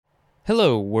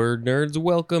Hello, word nerds.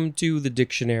 Welcome to the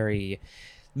dictionary.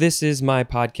 This is my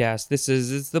podcast.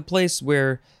 It's the place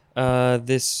where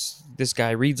this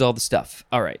guy reads all the stuff.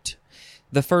 All right.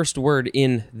 The first word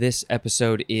in this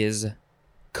episode is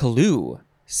clew.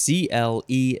 C-L-E-W.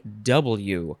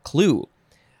 Clew.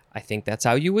 I think that's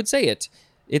how you would say it.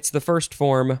 It's the first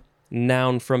form,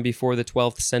 noun from before the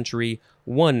 12th century.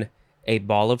 1. A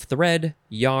ball of thread,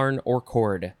 yarn, or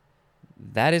cord.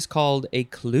 That is called a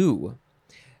clew.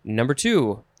 Number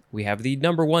 2, we have the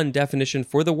number 1 definition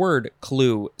for the word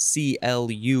clew,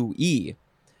 C-L-U-E.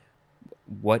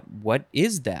 What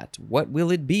is that? What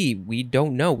will it be? We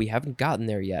don't know. We haven't gotten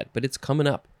there yet, but it's coming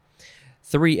up.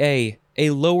 3A, a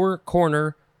lower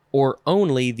corner or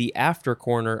only the after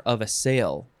corner of a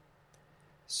sail.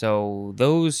 So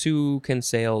those who can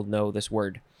sail know this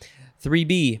word.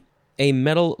 3B, a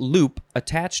metal loop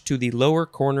attached to the lower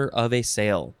corner of a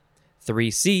sail.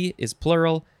 3C is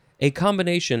plural, a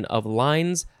combination of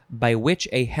lines by which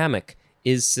a hammock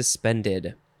is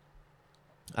suspended.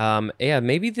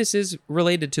 Maybe this is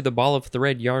related to the ball of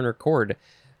thread, yarn, or cord,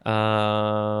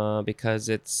 because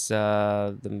it's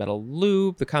the metal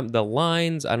loop, the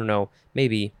lines. I don't know.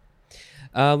 Maybe.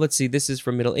 Let's see. This is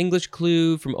from Middle English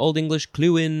clew, from Old English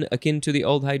clewin, akin to the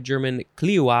Old High German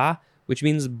clewa, which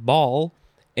means ball,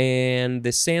 and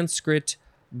the Sanskrit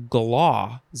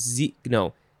glaw,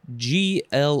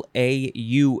 G-L-A-U-H.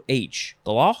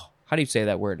 Glaw? How do you say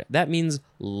that word? That means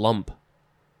lump.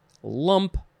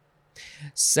 Lump.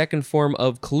 Second form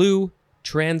of clew,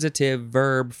 transitive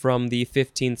verb from the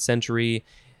 15th century.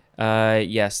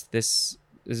 Yes, this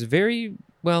is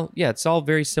it's all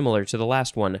very similar to the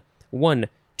last one. 1,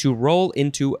 to roll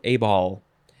into a ball.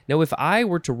 Now, if I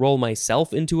were to roll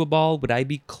myself into a ball, would I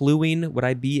be clewing? Would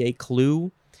I be a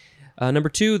clew? Number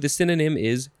 2, the synonym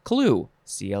is clew,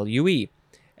 C-L-U-E.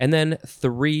 And then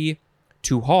 3,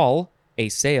 to haul, a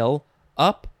sail,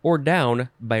 up or down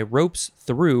by ropes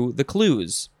through the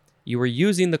clews. You are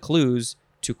using the clews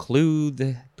to clew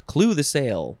the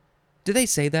sail. Did they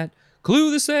say that?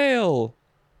 Clew the sail!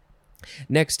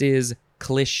 Next is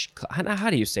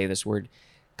how do you say this word?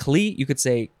 You could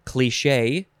say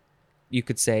cliche, you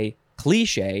could say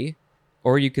cliche,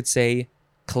 or you could say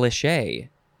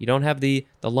cliche. You don't have the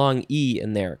long E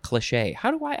in there, cliche. I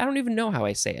don't even know how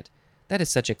I say it. That is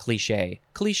such a cliche.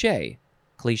 Cliche.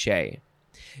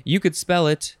 You could spell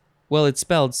it, it's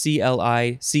spelled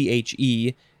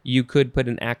C-L-I-C-H-E. You could put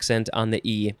an accent on the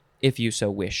E if you so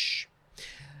wish.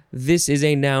 This is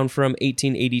a noun from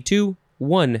 1882.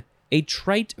 1, a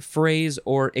trite phrase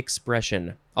or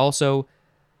expression. Also,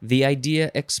 the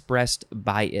idea expressed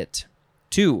by it.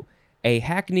 2, a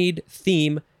hackneyed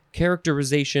theme,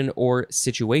 characterization, or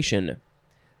situation.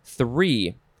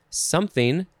 3,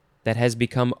 something that has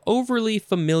become overly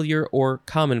familiar or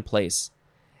commonplace.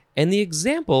 And the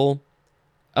example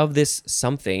of this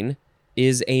something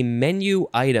is a menu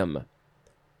item.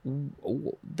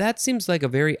 That seems like a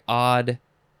very odd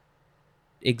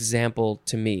example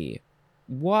to me.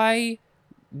 Why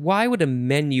would a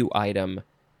menu item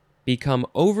become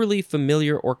overly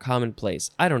familiar or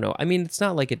commonplace? I don't know. I mean, it's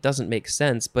not like it doesn't make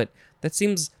sense, but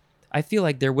I feel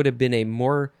like there would have been a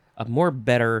more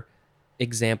better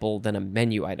example than a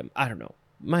menu item. I don't know.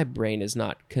 My brain is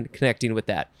not connecting with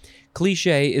that.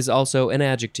 Cliché is also an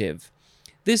adjective.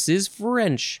 This is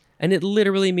French, and it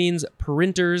literally means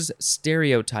printer's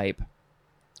stereotype.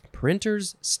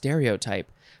 Printer's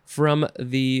stereotype, from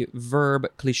the verb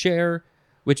clicher,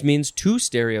 which means to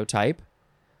stereotype.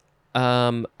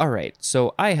 All right,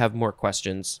 so I have more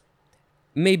questions.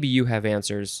 Maybe you have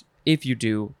answers. If you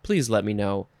do, please let me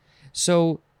know.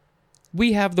 So,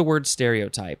 we have the word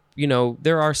stereotype.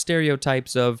 There are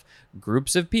stereotypes of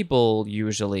groups of people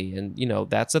usually, and,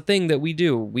 that's a thing that we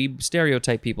do. We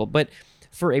stereotype people. But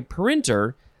for a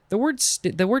printer, the word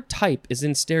type is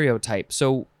in stereotype.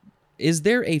 So is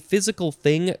there a physical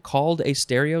thing called a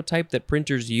stereotype that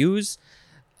printers use?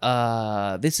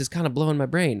 This is kind of blowing my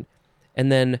brain.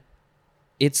 And then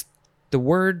the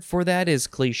word for that is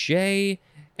cliche.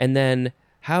 And then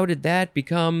how did that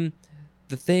become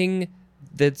the thing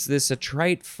that's a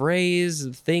trite phrase,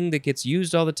 thing that gets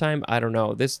used all the time? I don't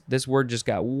know. This word just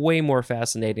got way more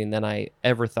fascinating than I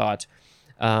ever thought.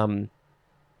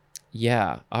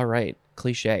 Yeah, all right,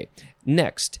 cliche.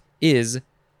 Next is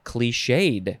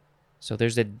cliched. So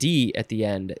there's a D at the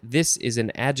end. This is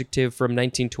an adjective from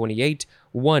 1928.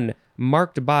 1,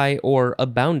 marked by or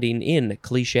abounding in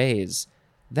cliches.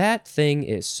 That thing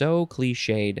is so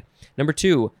cliched. Number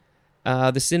 2,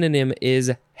 the synonym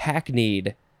is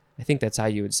hackneyed. I think that's how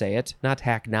you would say it. Not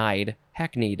hackneyed.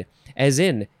 Hackneyed. As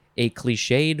in a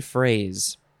cliched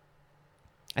phrase.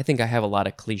 I think I have a lot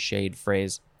of cliched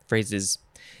phrases.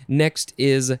 Next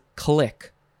is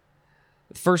click.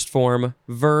 First form,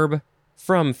 verb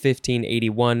from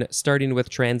 1581, starting with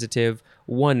transitive.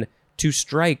 1. To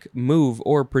strike, move,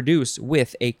 or produce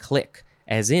with a click,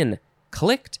 as in,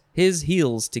 clicked his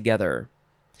heels together.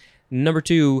 Number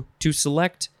 2. To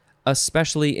select,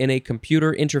 especially in a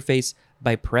computer interface,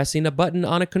 by pressing a button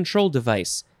on a control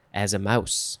device, as a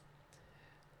mouse.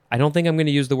 I don't think I'm going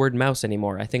to use the word mouse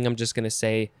anymore. I think I'm just going to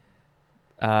say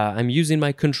I'm using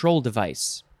my control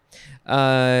device.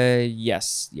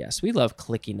 Yes, we love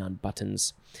clicking on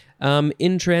buttons.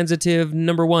 Intransitive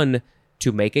number 1,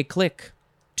 to make a click.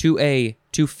 2A,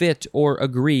 to fit or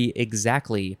agree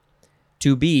exactly.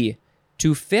 2B,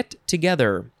 to fit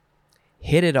together.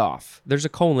 Hit it off. There's a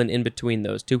colon in between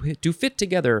those. To fit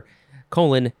together,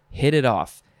 colon, hit it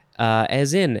off.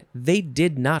 As in, they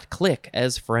did not click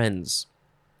as friends.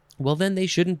 Well, then they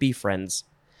shouldn't be friends.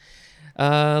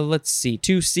 Let's see.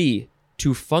 2C,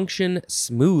 to function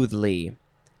smoothly.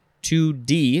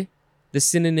 2D, the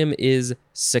synonym is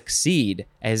succeed,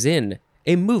 as in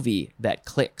a movie that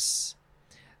clicks.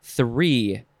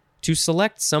 3, to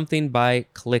select something by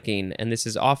clicking, and this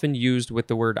is often used with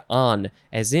the word on,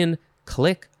 as in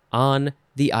click on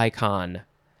the icon.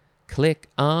 Click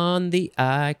on the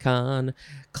icon.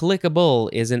 Clickable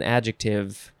is an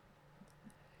adjective.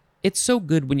 It's so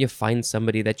good when you find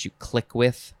somebody that you click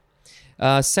with.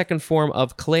 Second form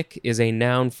of click is a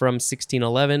noun from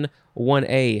 1611.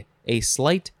 1A, a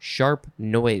slight, sharp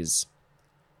noise.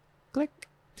 Click.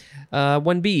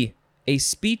 1B, a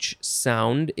speech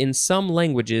sound in some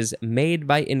languages made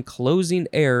by enclosing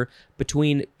air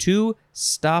between two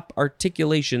stop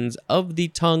articulations of the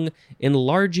tongue,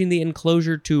 enlarging the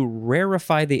enclosure to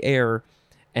rarefy the air,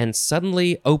 and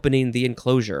suddenly opening the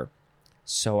enclosure.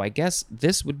 So I guess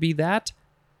this would be that.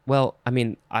 Well, I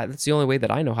mean, that's the only way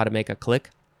that I know how to make a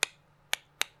click.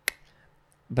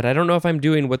 But I don't know if I'm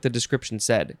doing what the description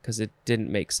said, because it didn't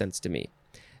make sense to me.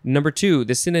 Number 2,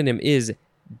 the synonym is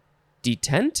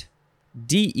detent.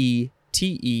 Detent.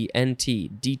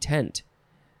 Detent.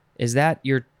 Is that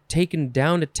you're taken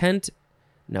down a tent?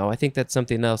 No, I think that's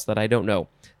something else that I don't know.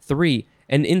 3,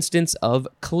 an instance of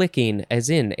clicking, as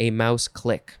in a mouse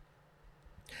click.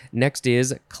 Next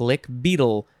is click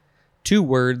beetle. 2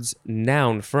 words,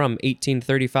 noun from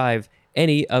 1835.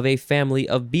 Any of a family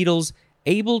of beetles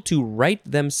able to right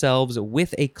themselves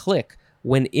with a click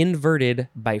when inverted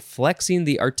by flexing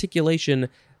the articulation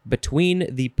between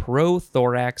the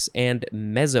prothorax and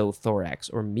mesothorax,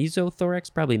 or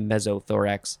mesothorax, probably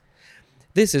mesothorax.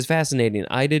 This is fascinating.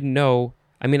 I didn't know.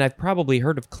 I mean, I've probably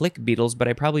heard of click beetles, but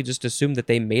I probably just assumed that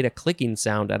they made a clicking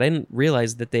sound. I didn't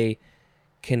realize that they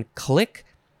can click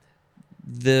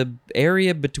the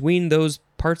area between those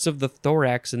parts of the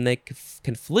thorax and they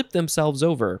can flip themselves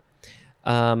over.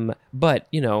 But,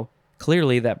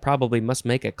 clearly that probably must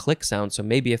make a click sound. So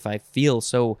maybe if I feel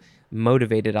so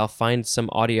motivated, I'll find some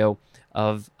audio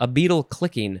of a beetle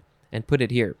clicking and put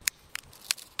it here.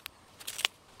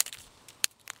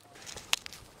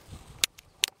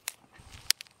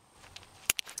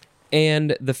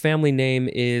 And the family name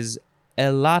is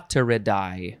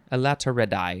Elateridae.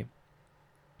 Elateridae.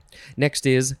 Next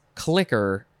is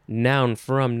clicker, noun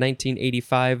from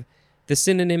 1985. The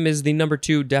synonym is the number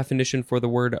 2 definition for the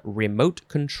word remote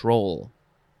control.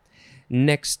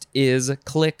 Next is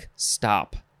click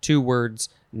stop. 2 words,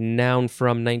 noun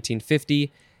from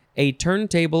 1950. A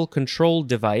turntable control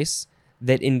device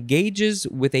that engages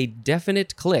with a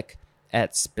definite click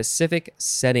at specific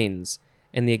settings.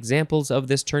 And the examples of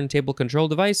this turntable control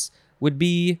device would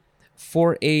be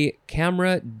for a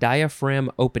camera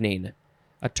diaphragm opening.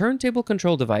 A turntable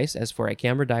control device, as for a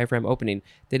camera diaphragm opening,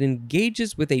 that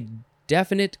engages with a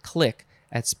definite click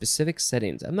at specific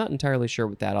settings. I'm not entirely sure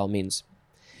what that all means.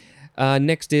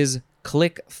 Next is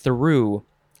click through.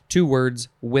 2 words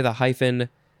with a hyphen,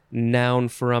 noun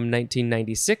from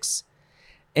 1996.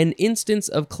 An instance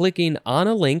of clicking on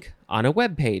a link on a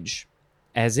web page,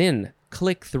 as in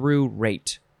click-through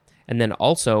rate. And then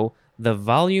also the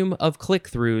volume of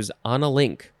click-throughs on a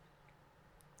link.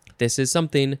 This is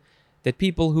something that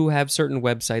people who have certain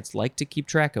websites like to keep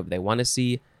track of. They want to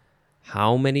see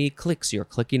how many clicks you're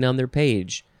clicking on their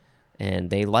page, and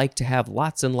they like to have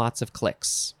lots and lots of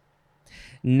clicks.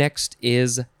 Next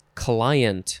is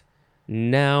client,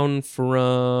 noun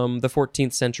from the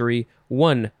 14th century.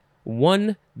 One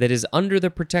that is under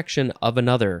the protection of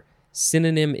another.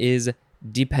 Synonym is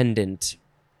dependent.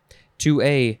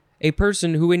 2A, a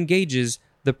person who engages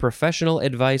the professional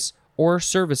advice or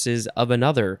services of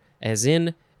another, as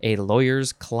in a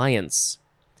lawyer's clients.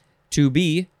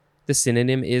 2B, the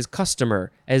synonym is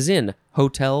customer, as in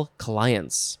hotel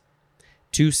clients.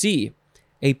 2C,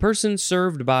 A person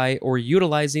served by or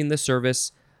utilizing the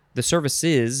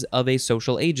services of a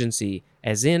social agency,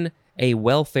 as in a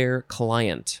welfare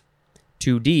client.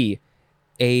 2D,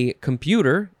 a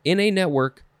computer in a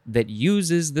network that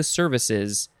uses the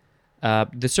services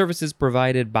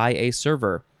provided by a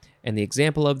server. And the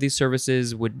example of these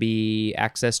services would be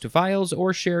access to files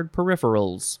or shared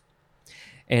peripherals.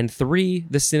 And 3,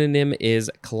 the synonym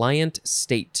is client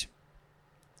state.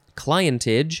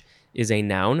 Clientage is a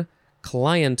noun.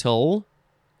 Cliental,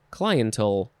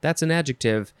 that's an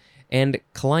adjective. And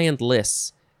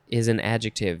clientless is an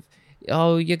adjective.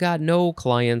 Oh, you got no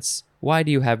clients. Why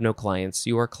do you have no clients?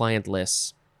 You are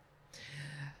clientless.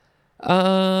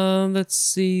 Let's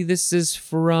see. This is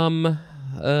from,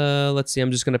 I'm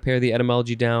just going to pare the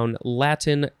etymology down.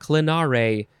 Latin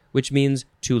clinare, which means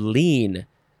to lean.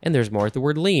 And there's more at the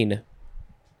word lean.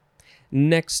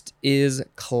 Next is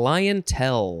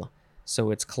clientele. So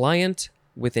it's client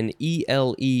with an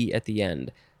E-L-E at the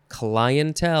end.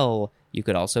 Clientele. You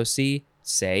could also say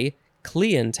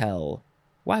clientele.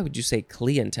 Why would you say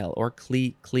clientele or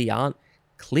clientele?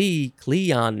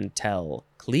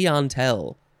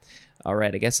 Clientele. All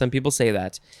right, I guess some people say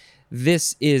that.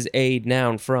 This is a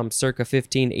noun from circa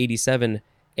 1587,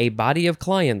 a body of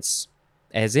clients,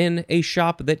 as in a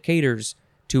shop that caters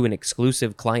to an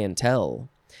exclusive clientele.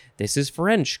 This is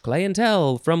French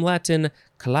clientele from Latin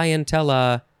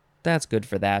clientela. That's good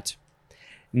for that.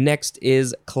 Next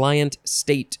is client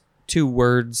state, 2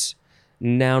 words,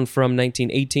 noun from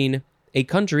 1918, a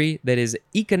country that is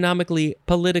economically,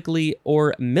 politically,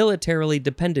 or militarily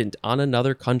dependent on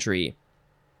another country.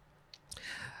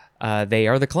 They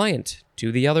are the client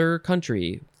to the other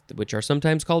country, which are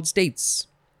sometimes called states.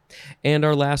 And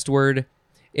our last word,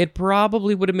 it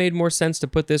probably would have made more sense to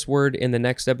put this word in the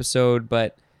next episode,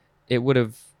 but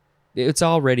it's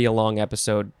already a long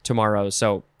episode tomorrow,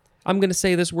 so I'm going to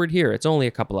say this word here. It's only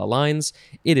a couple of lines.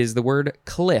 It is the word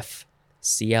cliff.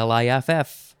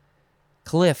 C-L-I-F-F.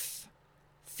 Cliff.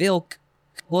 Filk.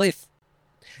 Cliff.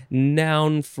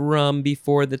 Noun from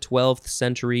before the 12th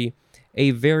century.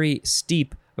 A very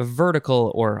steep,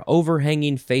 vertical, or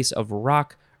overhanging face of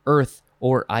rock, earth,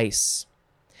 or ice.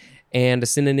 And a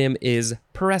synonym is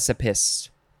precipice.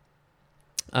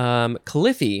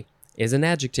 Cliffy is an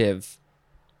adjective.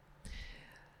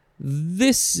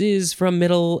 This is from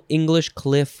Middle English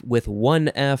cliff with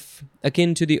 1 F,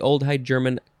 akin to the Old High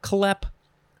German klepp,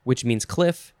 which means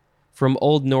cliff, from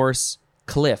Old Norse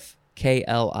cliff,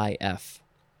 K-L-I-F.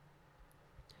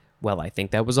 Well, I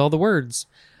think that was all the words.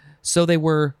 So they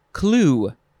were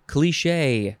clew,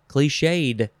 cliche,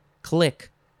 cliched,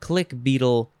 click, click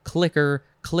beetle, clicker,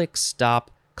 click stop,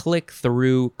 click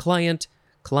through, client,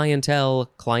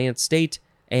 clientele, client state,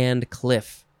 and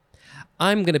cliff.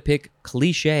 I'm going to pick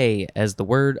cliche as the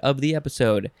word of the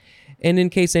episode. And in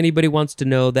case anybody wants to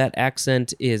know, that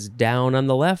accent is down on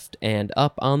the left and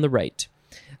up on the right.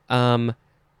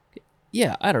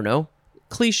 Yeah, I don't know.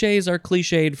 Cliches are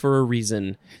cliched for a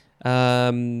reason.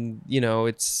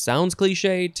 It sounds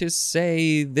cliche to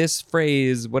say this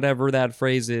phrase, whatever that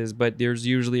phrase is, but there's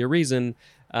usually a reason,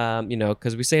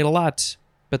 because we say it a lot,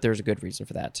 but there's a good reason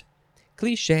for that.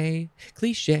 Cliche,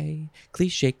 cliche,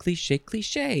 cliche, cliche,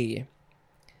 cliche.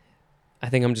 I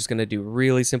think I'm just going to do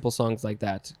really simple songs like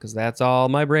that, because that's all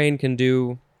my brain can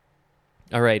do.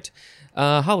 All right.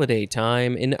 Holiday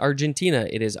time in Argentina.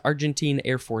 It is Argentine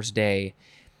Air Force Day.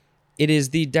 It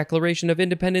is the Declaration of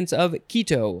Independence of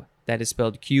Quito. That is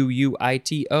spelled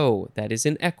Q-U-I-T-O. That is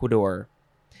in Ecuador.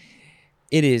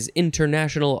 It is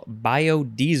International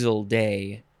Biodiesel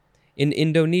Day. In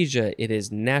Indonesia, it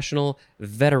is National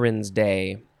Veterans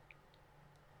Day.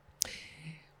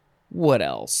 What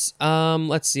else?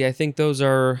 Let's see. I think those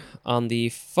are on the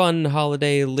fun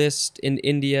holiday list. In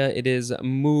India, it is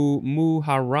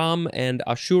Muharram and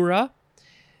Ashura.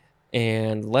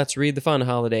 And let's read the fun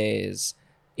holidays.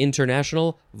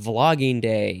 International Vlogging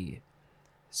Day.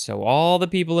 So all the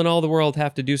people in all the world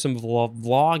have to do some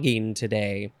vlogging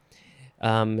today.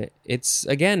 It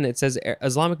says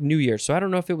Islamic New Year. So I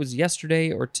don't know if it was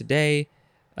yesterday or today.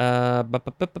 It's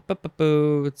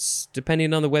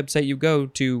depending on the website you go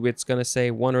to, it's going to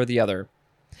say one or the other.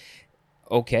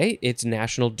 Okay, it's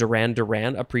National Duran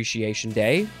Duran Appreciation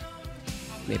Day.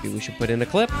 Maybe we should put in a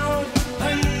clip. I'm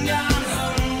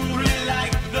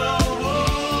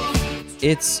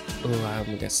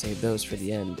going to save those for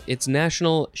the end. It's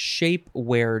National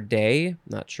Shapewear Day.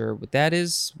 Not sure what that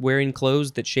is. Wearing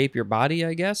clothes that shape your body,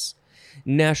 I guess.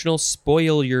 National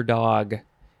Spoil Your Dog.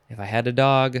 If I had a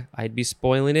dog, I'd be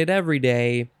spoiling it every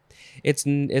day. It's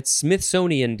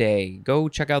Smithsonian Day. Go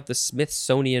check out the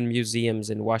Smithsonian Museums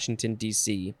in Washington,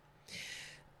 D.C.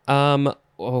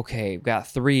 Okay, we've got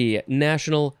 3.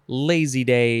 National Lazy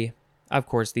Day. Of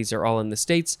course, these are all in the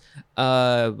States.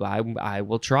 I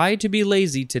will try to be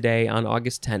lazy today on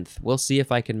August 10th. We'll see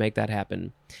if I can make that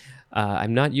happen.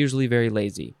 I'm not usually very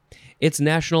lazy. It's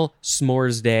National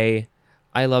S'mores Day.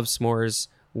 I love s'mores.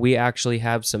 We actually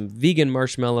have some vegan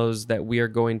marshmallows that we are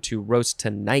going to roast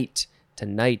tonight.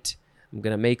 I'm going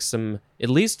to make some, at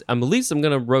least I'm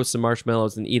going to roast some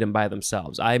marshmallows and eat them by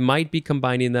themselves. I might be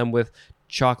combining them with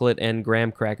chocolate and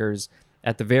graham crackers.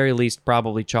 At the very least,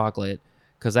 probably chocolate.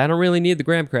 Because I don't really need the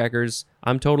graham crackers.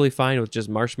 I'm totally fine with just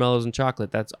marshmallows and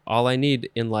chocolate. That's all I need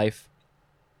in life.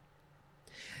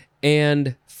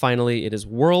 And finally, it is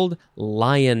World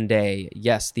Lion Day.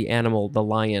 Yes, the animal, the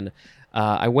lion.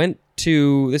 I went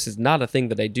to, this is not a thing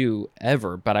that I do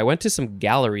ever, but I went to some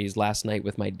galleries last night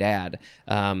with my dad.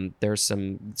 There's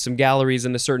some galleries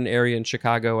in a certain area in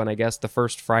Chicago, and I guess the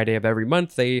first Friday of every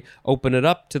month, they open it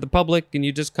up to the public, and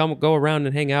you just go around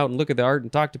and hang out and look at the art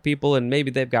and talk to people, and maybe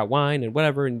they've got wine and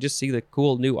whatever, and just see the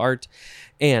cool new art.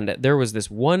 And there was this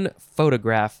one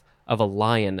photograph of a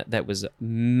lion that was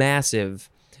massive,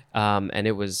 and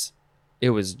it was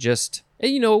just,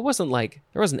 it wasn't like,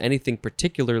 there wasn't anything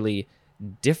particularly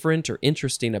different or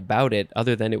interesting about it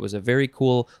other than it was a very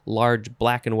cool, large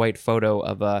black and white photo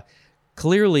of a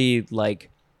clearly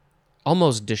like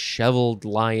almost disheveled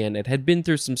lion. It had been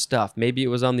through some stuff. Maybe it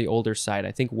was on the older side.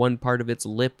 I think one part of its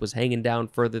lip was hanging down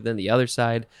further than the other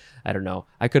side. I don't know.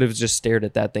 I could have just stared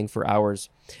at that thing for hours.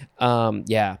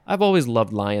 Yeah, I've always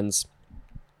loved lions.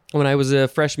 When I was a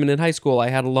freshman in high school, I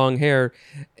had long hair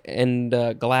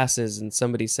and glasses, and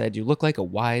somebody said, "You look like a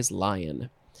wise lion,"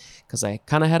 because I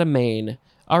kind of had a mane.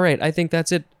 All right, I think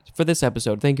that's it for this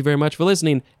episode. Thank you very much for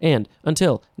listening, and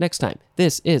until next time,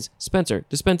 this is Spencer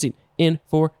dispensing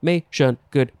information.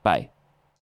 Goodbye.